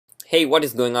Hey, what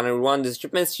is going on everyone? This is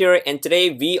Chipmans here, and today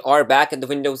we are back at the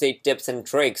Windows 8 tips and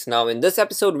tricks. Now in this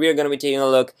episode we are going to be taking a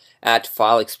look at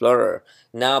File Explorer.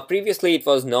 Now previously it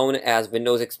was known as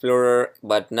Windows Explorer,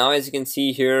 but now as you can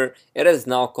see here it is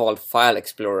now called File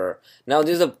Explorer. Now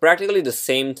this is practically the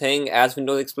same thing as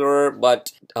Windows Explorer,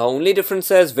 but the only difference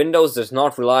is Windows does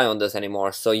not rely on this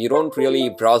anymore, so you don't really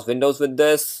browse Windows with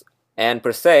this. And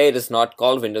per se, it is not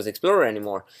called Windows Explorer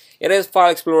anymore. It is File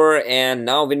Explorer, and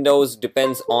now Windows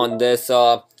depends on this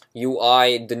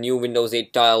UI, the new Windows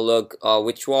 8 tile look,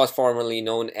 which was formerly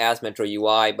known as Metro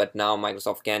UI, but now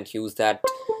Microsoft can't use that.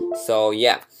 So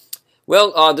yeah.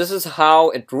 Well, this is how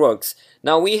it works.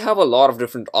 Now we have a lot of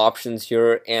different options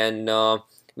here in a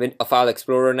File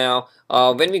Explorer now.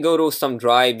 When we go to some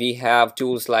drive, we have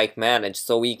tools like Manage,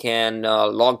 so we can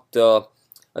lock the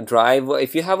drive.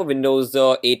 If you have a Windows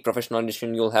 8 Professional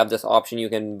Edition, you'll have this option. You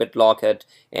can BitLock it,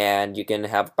 and you can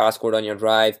have passcode on your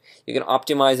drive. You can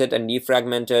optimize it and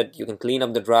defragment it. You can clean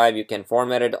up the drive. You can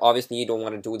format it. Obviously, you don't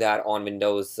want to do that on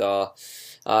Windows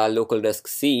Local Disk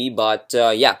C, but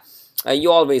yeah,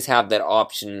 you always have that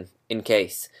option in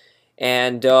case.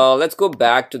 And let's go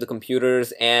back to the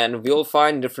computers, and we'll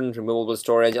find different removable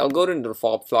storage. I'll go into the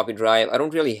floppy drive. I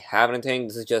don't really have anything.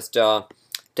 This is just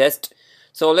test.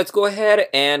 So let's go ahead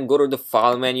and go to the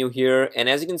file menu here, and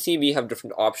as you can see we have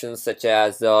different options, such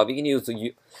as we can use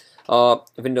the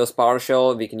Windows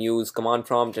PowerShell, we can use command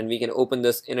prompt, and we can open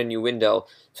this in a new window.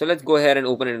 So let's go ahead and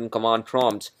open it in command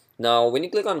prompt. Now when you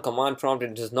click on command prompt,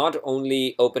 it does not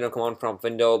only open a command prompt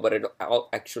window, but it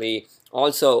actually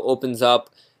also opens up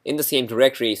in the same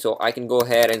directory. So I can go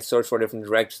ahead and search for different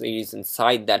directories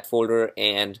inside that folder,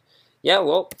 and yeah,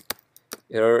 well,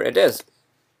 here it is.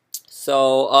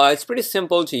 So it's pretty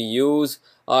simple to use.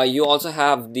 You also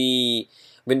have the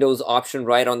Windows option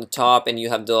right on the top, and you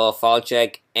have the file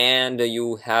check, and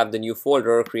you have the new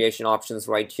folder creation options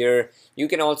right here. You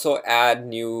can also add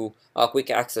new quick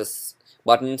access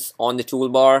buttons on the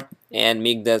toolbar and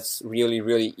make this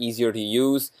really easier to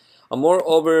use.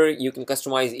 Moreover, you can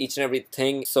customize each and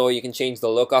everything, so you can change the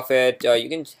look of it. You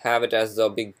can have it as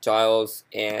big tiles,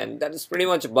 and that is pretty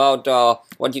much about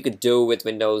what you could do with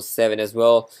Windows 7 as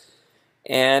well.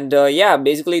 And yeah,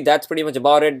 basically that's pretty much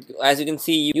about it. As you can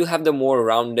see, you have the more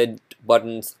rounded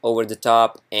buttons over the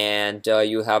top, and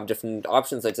you have different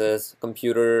options such as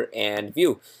computer and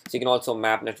view, so you can also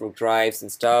map network drives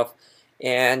and stuff.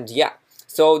 And yeah,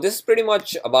 so this is pretty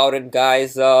much about it,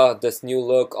 guys. This new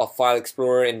look of File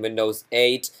Explorer in Windows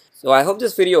 8. So I hope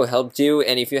this video helped you,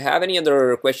 and if you have any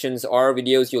other questions or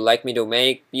videos you'd like me to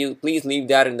make, please leave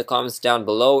that in the comments down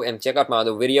below, and check out my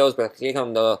other videos by clicking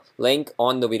on the link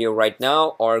on the video right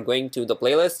now, or going to the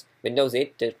playlist Windows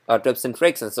 8 tips and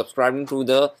tricks, and subscribing to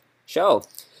the show.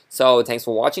 So thanks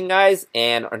for watching, guys,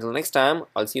 and until next time,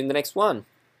 I'll see you in the next one.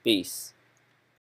 Peace.